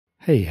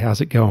Hey, how's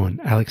it going?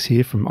 Alex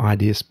here from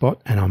IdeaSpot,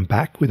 and I'm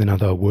back with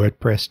another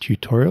WordPress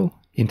tutorial.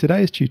 In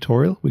today's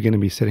tutorial, we're going to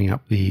be setting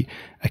up the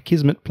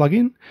Akismet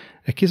plugin.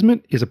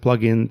 Akismet is a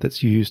plugin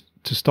that's used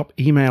to stop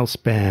email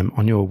spam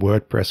on your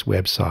WordPress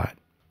website.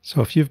 So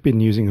if you've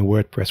been using a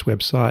WordPress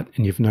website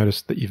and you've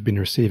noticed that you've been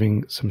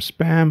receiving some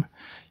spam,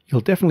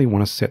 you'll definitely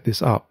want to set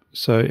this up.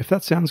 So if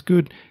that sounds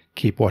good,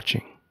 keep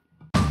watching.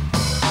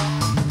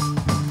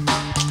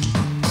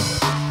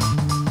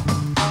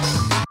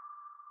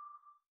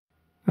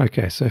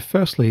 Okay, so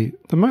firstly,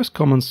 the most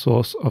common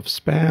source of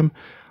spam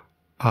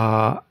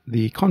are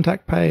the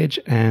contact page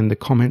and the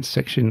comments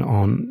section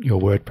on your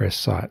WordPress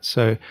site.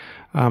 So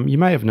you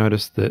may have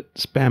noticed that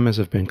spammers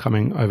have been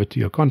coming over to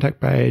your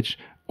contact page,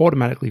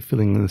 automatically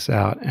filling this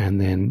out,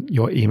 and then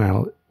your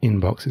email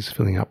inbox is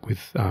filling up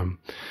with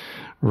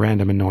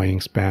random annoying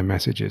spam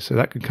messages. So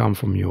that could come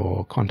from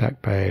your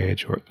contact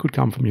page, or it could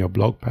come from your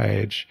blog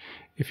page,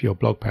 if your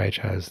blog page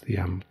has the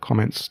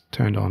comments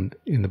turned on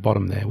in the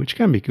bottom there, which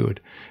can be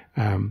good.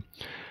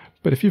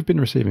 But if you've been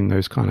receiving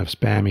those kind of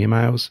spam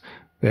emails,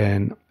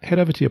 then head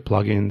over to your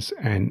plugins,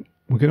 and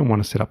we're going to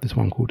want to set up this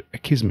one called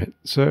Akismet.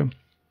 So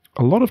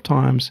a lot of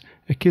times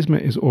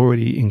Akismet is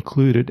already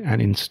included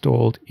and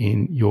installed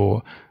in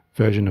your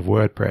version of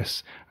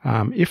WordPress.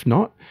 If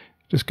not,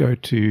 just go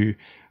to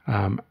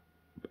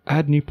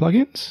add new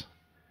plugins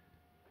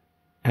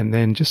and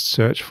then just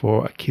search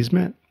for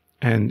Akismet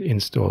and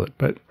install it.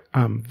 But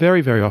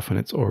very, very often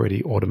it's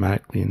already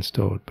automatically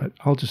installed, but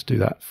I'll just do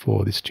that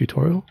for this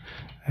tutorial,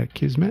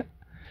 Akismet,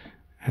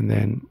 and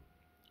then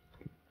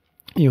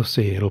you'll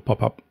see it'll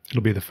pop up.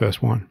 It'll be the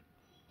first one.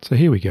 So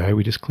here we go.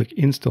 We just click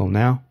install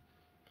now.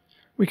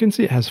 We can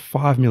see it has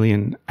 5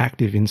 million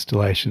active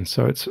installations.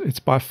 So it's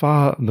by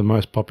far the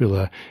most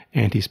popular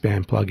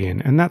anti-spam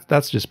plugin. And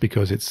that's just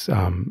because it's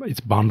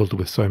bundled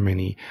with so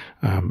many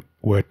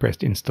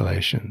WordPress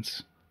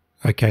installations.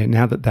 Okay,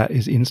 now that that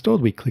is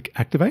installed, we click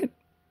activate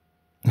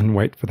and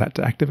wait for that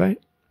to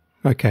activate.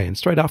 Okay, and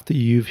straight after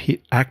you've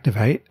hit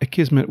activate,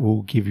 Akismet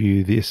will give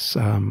you this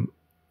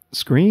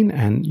screen,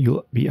 and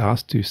you'll be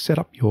asked to set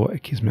up your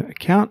Akismet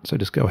account. So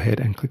just go ahead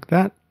and click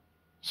that.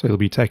 So you'll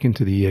be taken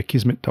to the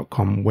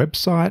akismet.com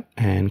website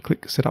and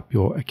click set up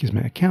your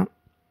Akismet account.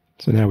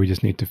 So now we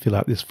just need to fill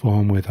out this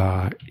form with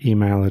our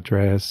email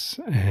address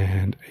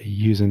and a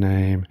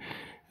username,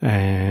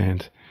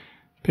 and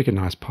pick a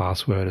nice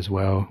password as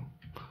well.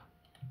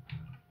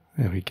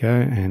 There we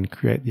go, and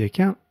create the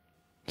account.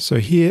 So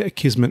here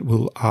Akismet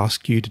will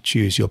ask you to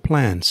choose your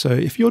plan. So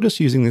if you're just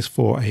using this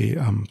for a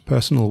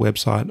personal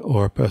website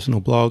or a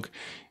personal blog,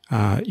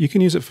 you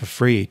can use it for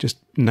free. Just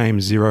name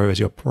 0 as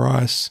your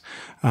price.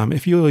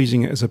 If you're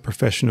using it as a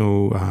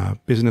professional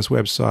business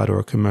website or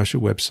a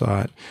commercial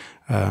website,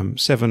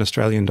 $7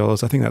 Australian, I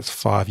think that's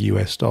 $5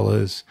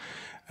 US,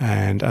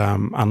 and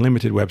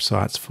unlimited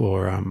websites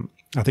for,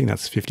 I think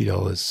that's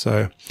 $50.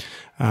 So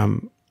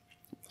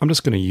I'm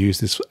just going to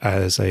use this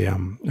as a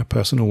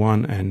personal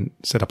one and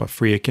set up a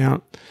free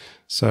account.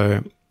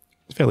 So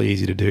it's fairly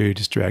easy to do.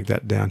 Just drag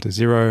that down to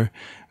 0.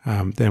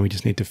 Then we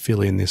just need to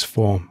fill in this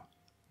form.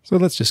 So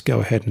let's just go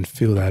ahead and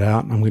fill that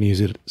out. I'm going to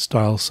use it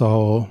Style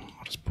Soul.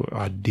 I'll just put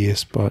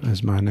IdeaSpot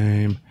as my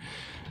name.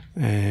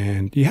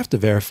 And you have to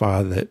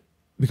verify that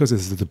because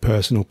this is the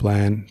personal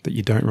plan, that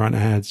you don't run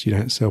ads, you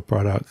don't sell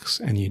products,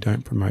 and you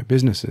don't promote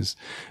businesses.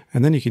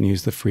 And then you can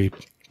use the free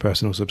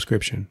personal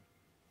subscription.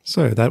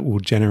 So that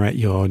will generate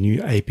your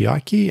new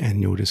API key,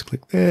 and you'll just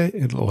click there.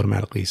 It'll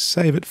automatically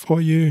save it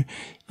for you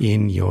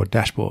in your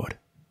dashboard.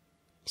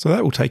 So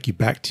that will take you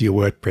back to your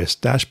WordPress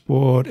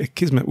dashboard.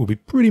 Akismet will be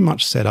pretty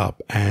much set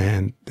up,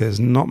 and there's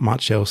not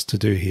much else to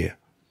do here.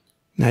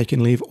 Now you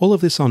can leave all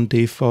of this on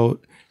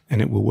default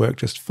and it will work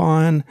just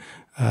fine.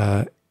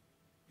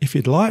 If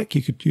you'd like,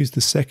 you could use the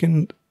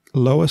second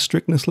lower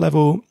strictness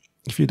level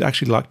if you'd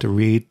actually like to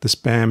read the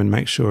spam and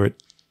make sure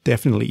it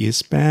definitely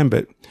is spam,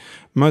 but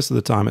most of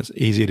the time it's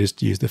easier just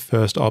to use the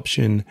first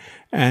option.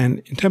 And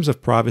in terms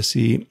of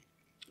privacy,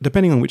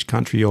 depending on which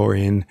country you're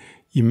in,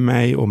 you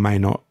may or may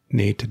not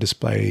need to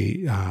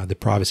display the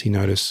privacy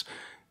notice.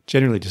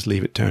 Generally just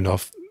leave it turned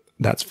off.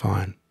 That's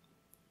fine.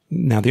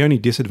 Now the only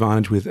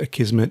disadvantage with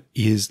Akismet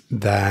is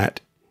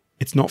that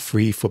it's not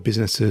free for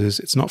businesses.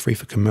 It's not free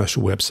for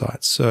commercial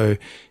websites. So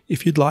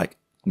if you'd like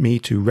me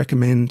to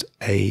recommend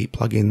a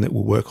plugin that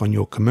will work on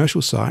your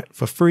commercial site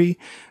for free,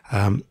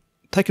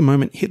 take a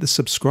moment, hit the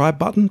subscribe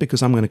button,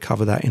 because I'm going to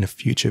cover that in a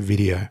future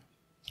video.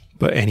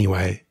 But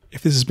anyway,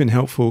 if this has been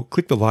helpful,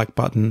 click the like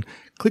button,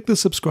 click the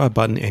subscribe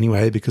button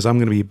anyway, because I'm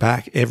going to be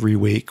back every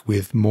week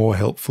with more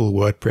helpful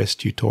WordPress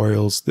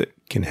tutorials that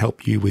can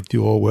help you with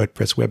your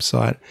WordPress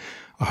website.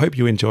 I hope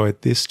you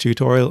enjoyed this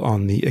tutorial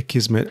on the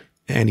Akismet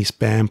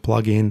anti-spam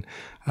plugin.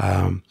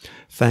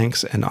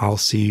 Thanks, and I'll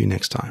see you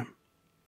next time.